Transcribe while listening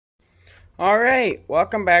Alright,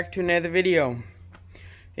 welcome back to another video.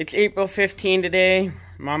 It's April 15 today.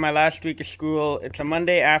 I'm on my last week of school. It's a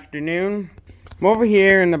Monday afternoon. I'm over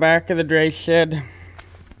here in the back of the dry shed.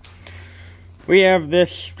 We have this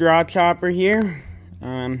straw chopper here.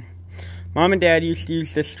 Mom and Dad used to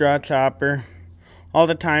use this straw chopper all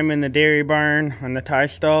the time in the dairy barn on the tie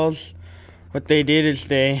stalls. What they did is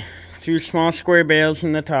they threw small square bales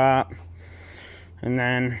in the top and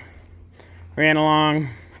then ran along,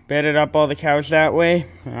 bedded up all the cows that way.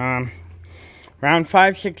 Around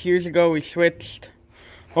 5-6 years ago, we switched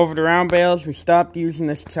over to round bales. We stopped using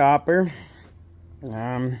this chopper.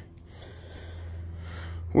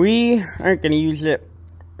 We aren't going to use it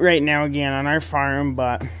right now again on our farm,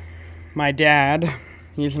 but my dad,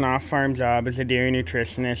 he's an off-farm job as a dairy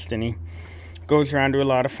nutritionist, and he goes around to a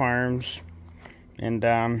lot of farms. And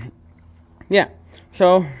yeah,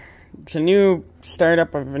 so it's a new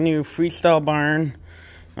startup of a new freestyle barn.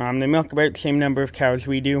 They milk about the same number of cows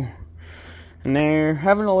we do. And they're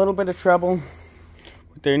having a little bit of trouble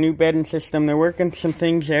with their new bedding system. They're working some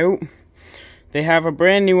things out. They have a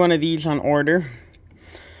brand new one of these on order.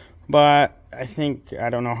 But I think, I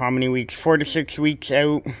don't know how many weeks, 4 to 6 weeks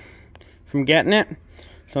out from getting it.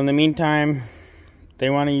 So in the meantime, they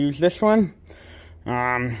want to use this one.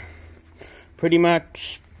 Pretty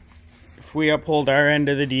much, if we uphold our end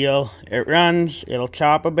of the deal, it runs, it'll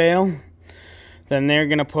chop a bale. Then they're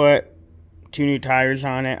going to put 2 new tires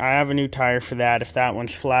on it. I have a new tire for that if that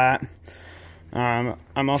one's flat.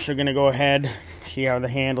 I'm also going to go ahead, see how the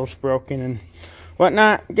handle's broken and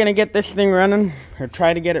whatnot. Going to get this thing running, or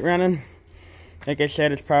try to get it running. Like I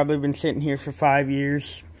said, it's probably been sitting here for 5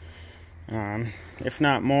 years, if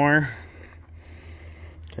not more.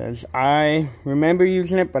 Because I remember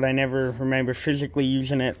using it, but I never remember physically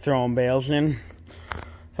using it, throwing bales in.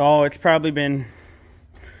 So it's probably been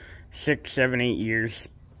 6, 7, 8 years.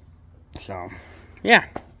 So, yeah.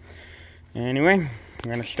 Anyway, I'm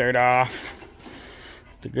going to start off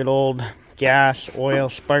with the good old gas, oil,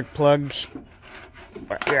 spark plugs.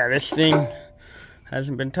 But yeah, this thing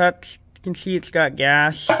hasn't been touched. You can see it's got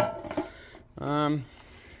gas. A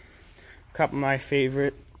couple of my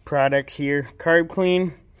favorite products here. Carb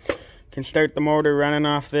Clean. Can start the motor running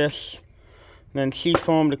off this. And then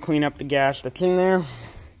Seafoam to clean up the gas that's in there.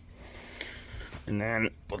 And then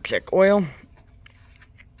we'll check oil.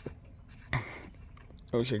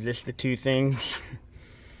 Those are just the 2 things.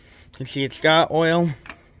 You can see it's got oil.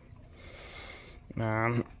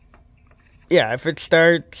 Yeah, if it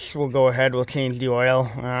starts, we'll go ahead, we'll change the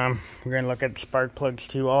oil. We're going to look at the spark plugs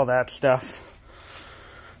too, all that stuff.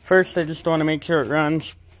 First, I just want to make sure it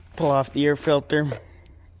runs. Pull off the air filter.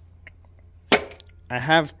 I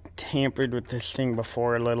have tampered with this thing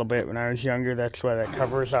before a little bit when I was younger. That's why that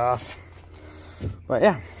cover's off. But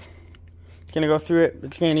yeah, gonna go through it.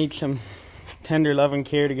 It's gonna need some tender love and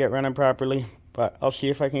care to get running properly, but I'll see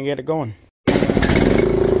if I can get it going.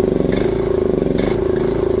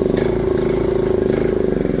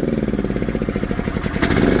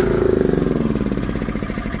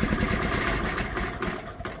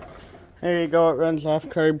 There you go, it runs off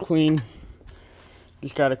Carb Clean.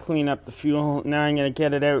 Just gotta clean up the fuel. Now I'm gonna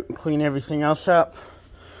get it out and clean everything else up.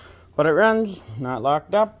 But it runs, not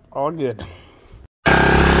locked up, all good.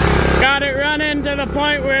 Got it running to the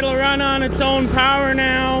point where it'll run on its own power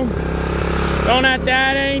now. Don't have to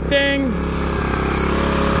add anything.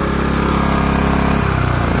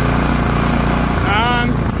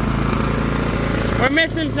 We're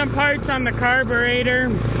missing some parts on the carburetor,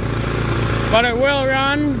 but it will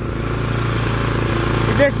run.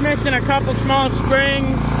 We're just missing a couple small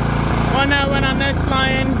springs. One that went on this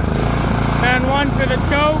line, and one for the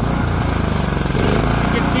choke.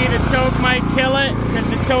 You can see the choke might kill it, because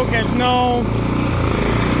the choke has no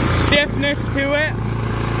stiffness to it,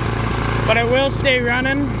 but it will stay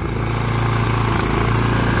running.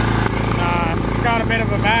 It's got a bit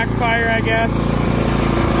of a backfire, I guess.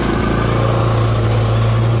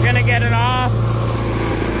 Gonna get it off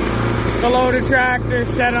the loader tractor,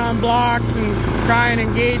 set it on blocks, and try and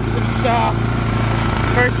engage some stuff.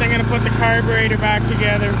 First, I'm gonna put the carburetor back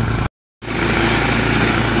together.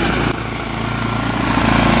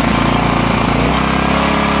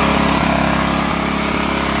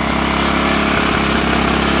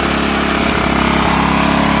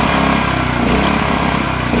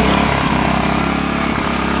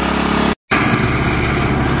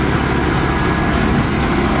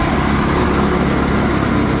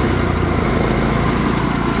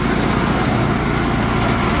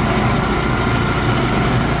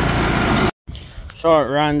 So it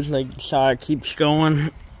runs, like you saw, it keeps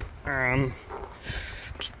going.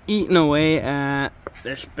 It's eating away at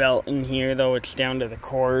this belt in here, though it's down to the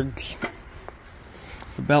cords.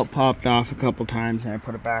 The belt popped off a couple times and I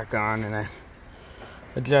put it back on and I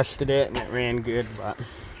adjusted it and it ran good, but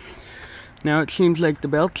now it seems like the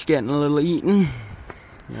belt's getting a little eaten.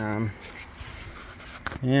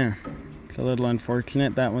 Yeah, it's a little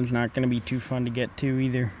unfortunate. That one's not going to be too fun to get to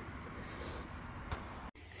either.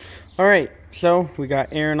 Alright, so we got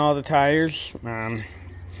air in all the tires.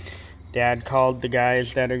 Dad called the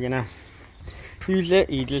guys that are going to use it.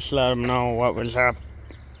 He just let them know what was up.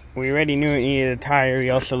 We already knew it needed a tire. He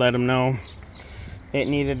also let them know it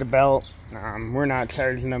needed a belt. We're not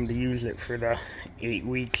charging them to use it for the 8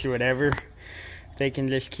 weeks or whatever. If they can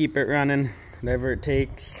just keep it running, whatever it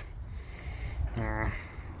takes.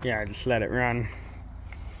 Yeah, just let it run.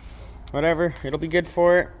 Whatever, it'll be good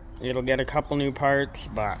for it. It'll get a couple new parts,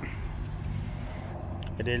 but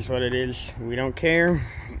it is what it is. We don't care.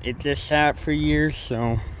 It just sat for years,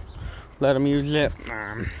 so let them use it.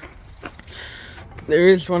 There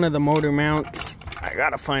is one of the motor mounts. I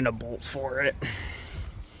gotta find a bolt for it.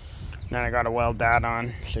 Then I gotta weld that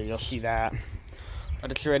on, so you'll see that.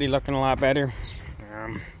 But it's already looking a lot better.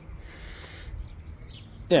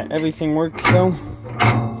 Yeah, everything works though.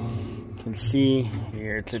 You can see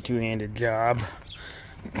here it's a two-handed job.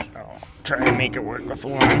 So I'll try and make it work with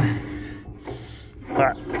one.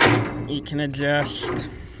 But you can adjust.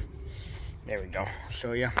 There we go.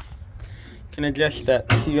 So yeah, you can adjust that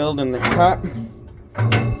shield and the cut.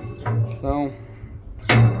 So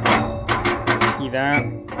see that?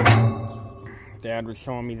 Dad was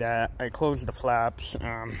showing me that. I closed the flaps.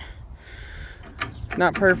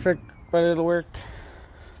 Not perfect, but it'll work.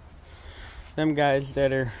 Them guys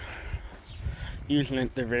that are using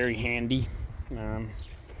it, they're very handy.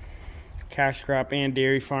 Cash crop and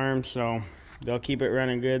dairy farm, so they'll keep it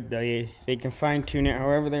running good. They can fine tune it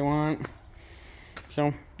however they want.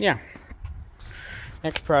 So yeah,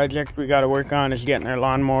 next project we got to work on is getting our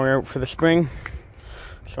lawnmower out for the spring,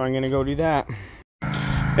 so I'm gonna go do that.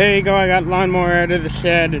 There you go, I got lawnmower out of the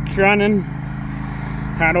shed. It's running.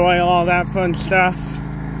 Had oil, all that fun stuff.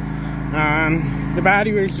 The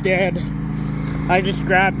battery was dead. I just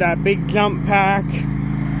grabbed that big jump pack.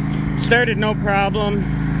 Started no problem.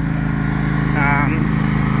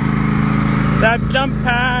 That jump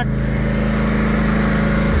pack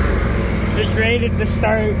is rated to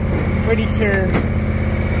start, pretty sure,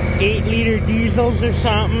 8-liter diesels or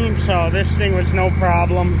something. So this thing was no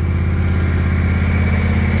problem.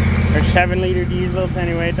 Or 7-liter diesels,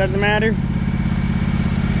 anyway, it doesn't matter.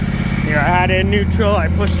 Here, I had it in neutral. I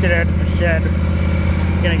pushed it out of the shed.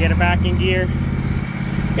 Gonna get it back in gear.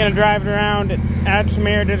 Gonna drive it around, add some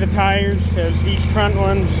air to the tires because these front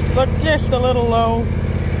ones look just a little low.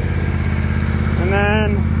 And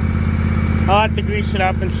then I'll have to grease it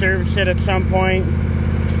up and service it at some point.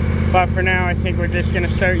 But for now, I think we're just gonna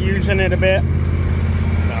start using it a bit. So,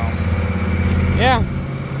 yeah,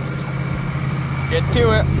 get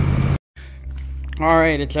to it. All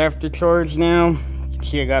right, it's after chores now. You can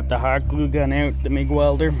see I got the hot glue gun out, the MIG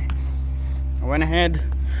welder. I went ahead,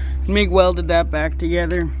 MIG welded that back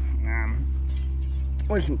together.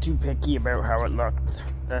 Wasn't too picky about how it looked.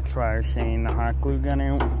 That's why I was saying the hot glue gun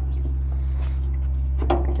out.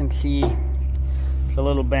 You can see it's a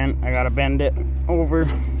little bent. I gotta bend it over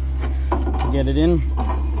to get it in.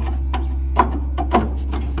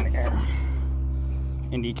 There.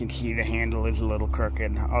 And you can see the handle is a little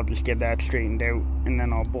crooked. I'll just get that straightened out and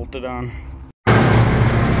then I'll bolt it on.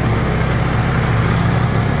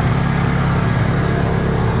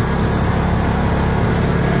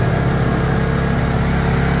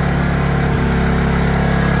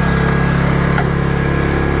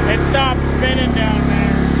 Spinning down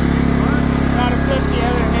there. Gotta flip the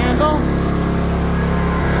other handle.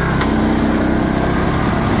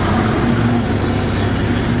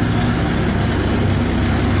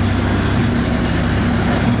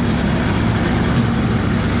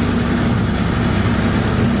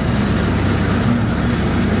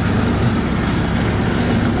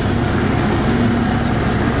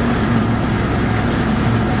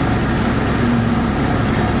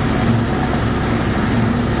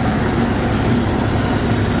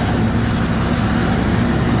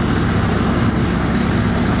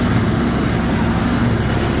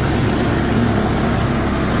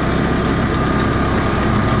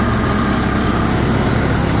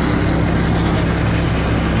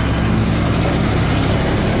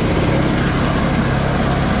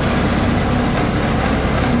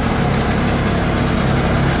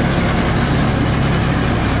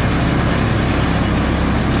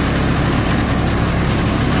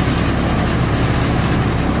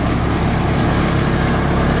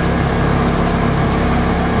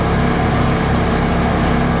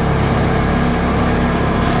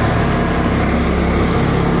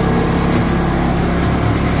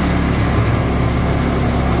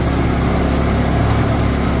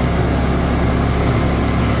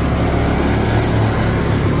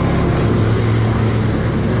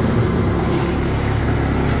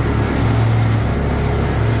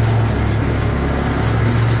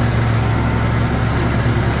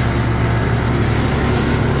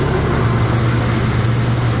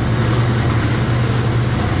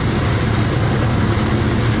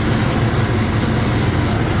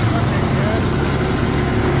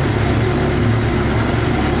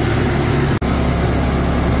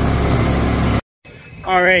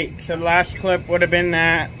 Alright, so the last clip would have been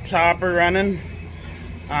that chopper running.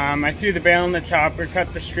 I threw the bale in the chopper,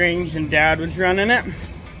 cut the strings, and Dad was running it.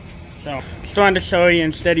 So, just wanted to show you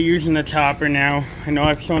instead of using the chopper now. I know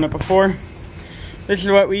I've shown it before. This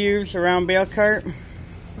is what we use, a round bale cart.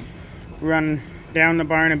 Run down the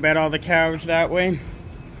barn and bed all the cows that way.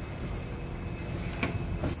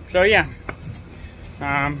 So yeah,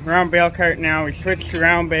 round bale cart now. We switched to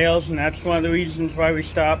round bales, and that's one of the reasons why we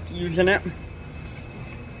stopped using it.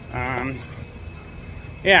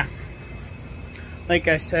 Yeah, like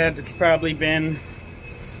I said, it's probably been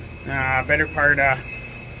a better part of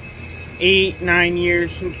 8-9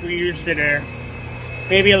 years since we used it, or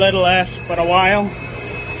maybe a little less, but a while.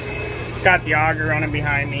 Got the auger running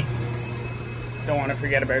behind me. Don't want to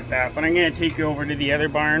forget about that. But I'm going to take you over to the other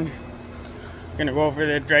barn. I'm going to go over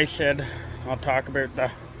the dry shed. I'll talk about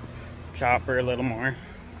the chopper a little more.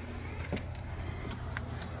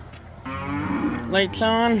 Lights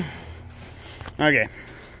on. Okay.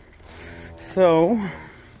 So,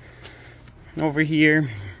 over here.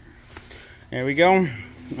 There we go.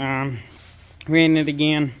 Ran it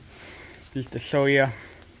again. Just to show you.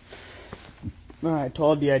 I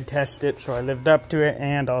told you I'd test it, so I lived up to it,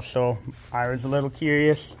 and also I was a little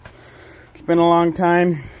curious. It's been a long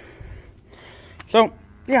time. So,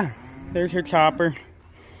 yeah, there's her chopper.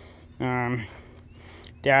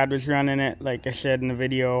 Dad was running it, like I said in the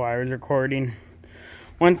video I was recording.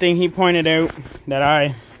 One thing he pointed out that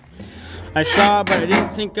I saw but I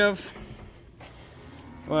didn't think of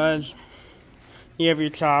was you have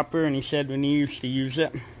your chopper, and he said when he used to use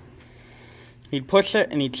it, he'd push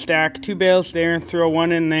it and he'd stack 2 bales there and throw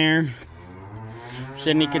one in there. So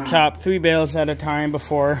then he could chop 3 bales at a time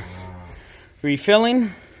before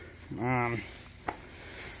refilling.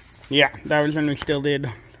 Yeah, that was when we still did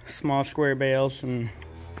small square bales and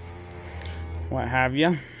what have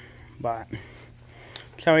you. But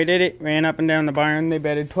that's how he did it. Ran up and down the barn. They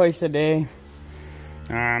bedded twice a day.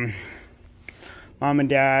 Mom and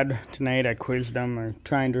Dad, tonight I quizzed them, or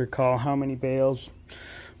trying to recall how many bales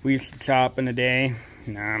we used to chop in a day.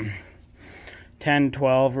 10,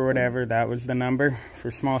 12 or whatever, that was the number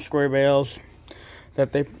for small square bales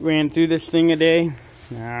that they ran through this thing a day.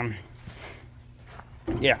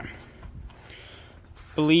 Yeah.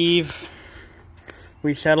 Believe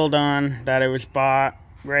we settled on that it was bought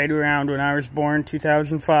right around when I was born,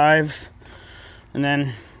 2005. And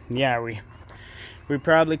then, yeah, we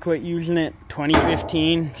probably quit using it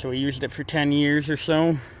 2015, so we used it for 10 years or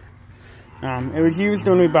so. It was used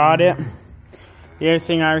when we bought it. The other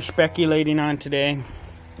thing I was speculating on today,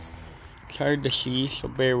 it's hard to see, so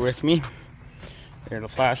bear with me. There, the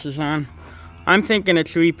flash is on. I'm thinking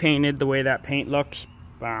it's repainted the way that paint looks.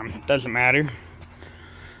 Doesn't matter.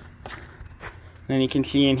 Then you can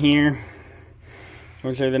see in here,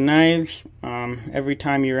 those are the knives. Every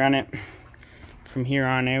time you run it, from here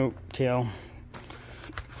on out till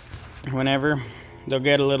whenever, they'll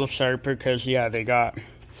get a little sharper because, yeah, they got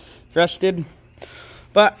rusted.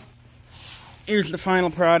 But here's the final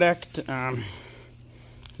product. You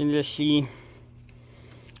can just see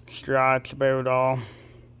straw. It's about all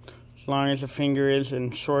as long as a finger is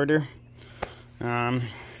and shorter. Nice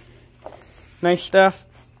stuff.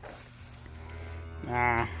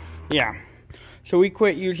 Yeah, so we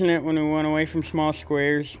quit using it when we went away from small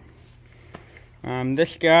squares.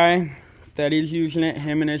 This guy that is using it,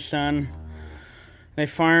 him and his son, they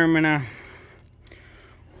farm in a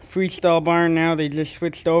freestall barn now. They just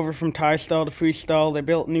switched over from tie stall to freestall. They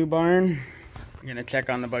built a new barn. I'm gonna check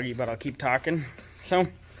on the buggy, but I'll keep talking. So,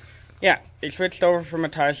 yeah, they switched over from a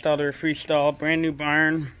tie stall to a freestall, brand new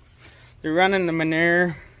barn. They're running the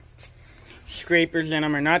manure scrapers in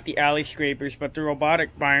them, or not the alley scrapers, but the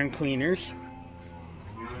robotic barn cleaners.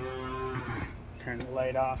 Turn the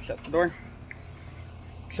light off, shut the door.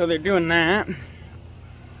 So they're doing that.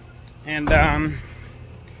 And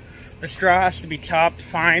the straw has to be chopped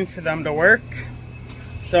fine for them to work.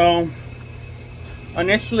 So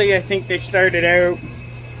initially I think they started out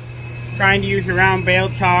trying to use a round bale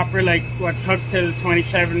chopper like what's hooked to the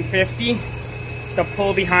 2750 to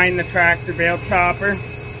pull behind the tractor bale chopper.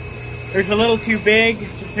 It was a little too big to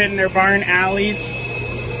fit in their barn alleys.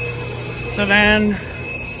 So then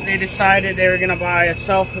they decided they were going to buy a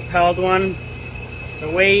self-propelled one. The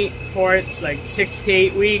wait for it's like 6 to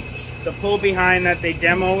 8 weeks. The pull behind that they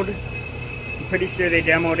demoed, I'm pretty sure they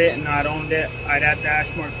demoed it and not owned it. I'd have to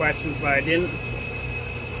ask more questions, but I didn't.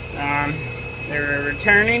 They were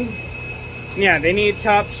returning. Yeah, they need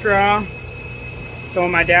top straw. So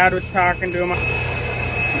my dad was talking to him.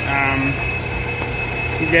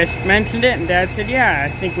 He just mentioned it, and Dad said, yeah, I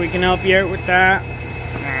think we can help you out with that.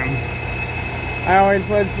 I always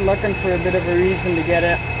was looking for a bit of a reason to get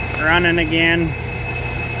it running again.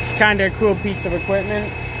 It's kind of a cool piece of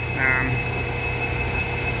equipment.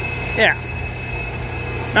 Yeah,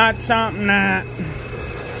 not something that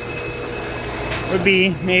would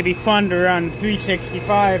be maybe fun to run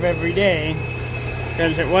 365 every day,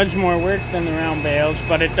 because it was more work than the round bales,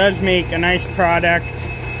 but it does make a nice product.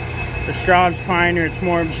 The straw's finer, it's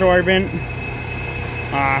more absorbent.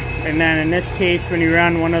 And then in this case, when you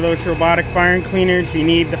run one of those robotic barn cleaners, you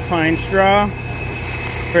need the fine straw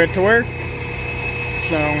for it to work.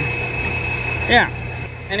 So, yeah.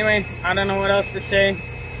 Anyway, I don't know what else to say.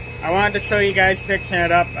 I wanted to show you guys fixing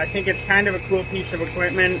it up. I think it's kind of a cool piece of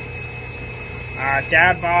equipment.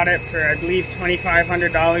 Dad bought it for, I believe,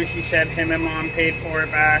 $2,500. He said him and Mom paid for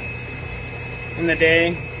it back in the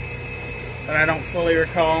day, but I don't fully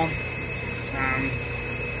recall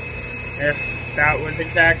if that was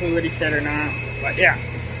exactly what he said or not. But yeah.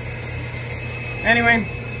 Anyway,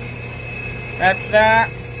 that's that.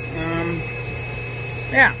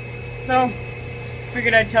 Yeah. So,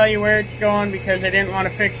 figured I'd tell you where it's going, because I didn't want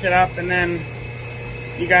to fix it up and then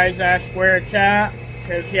you guys ask where it's at,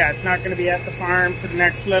 because yeah, it's not going to be at the farm for the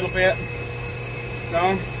next little bit.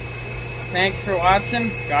 So, thanks for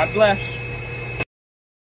watching. God bless.